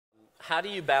how do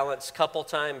you balance couple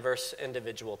time versus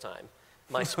individual time?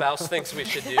 My spouse thinks we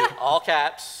should do all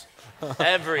caps,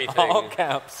 everything all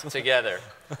caps together.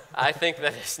 I think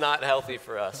that it's not healthy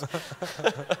for us.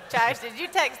 Josh, did you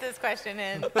text this question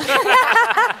in?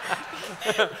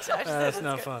 That's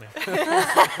not funny.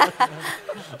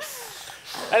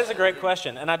 That is a great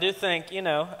question. And I do think, you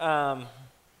know,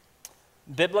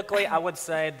 biblically, I would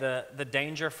say the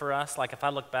danger for us, like if I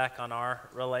look back on our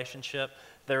relationship,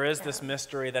 there is this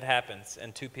mystery that happens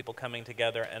in two people coming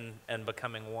together and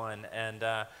becoming one. And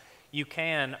you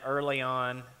can, early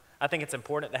on, I think it's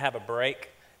important to have a break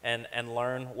and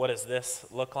learn what does this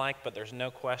look like, but there's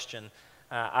no question.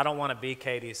 I don't want to be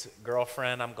Katie's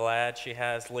girlfriend. I'm glad she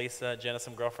has Lisa, Jenna,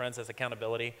 some girlfriends as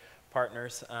accountability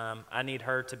partners. I need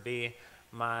her to be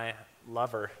my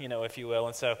lover, you know, if you will.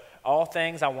 And so all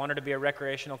things, I want her to be a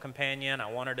recreational companion. I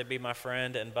want her to be my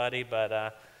friend and buddy, but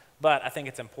I think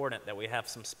it's important that we have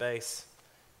some space,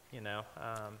 you know.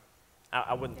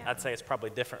 I wouldn't. Yeah. I'd say it's probably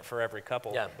different for every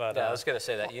couple. Yeah, but I was going to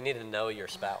say that you need to know your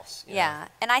spouse. Yeah,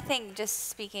 and I think just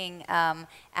speaking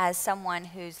as someone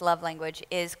whose love language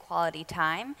is quality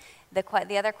time,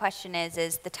 the other question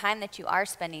is the time that you are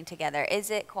spending together, is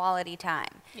it quality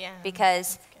time? Yeah.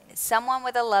 Because someone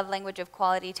with a love language of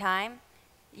quality time,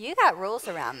 you got rules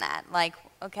around that. Like,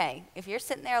 okay, if you're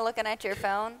sitting there looking at your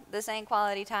phone, this ain't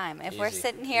quality time. If we're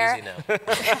sitting here.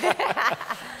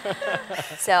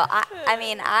 So, I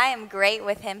mean, I am great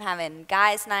with him having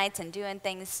guys' nights and doing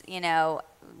things, you know,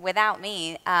 without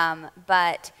me.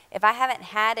 But if I haven't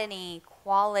had any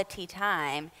quality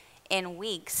time in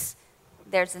weeks,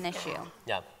 there's an issue.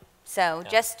 Yeah. So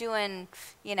just doing,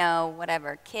 you know,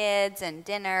 whatever, kids and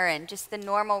dinner and just the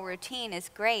normal routine is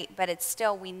great, but it's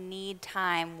still, we need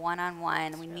time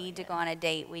one-on-one. We need to go on a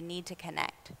date. We need to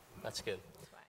connect. That's good.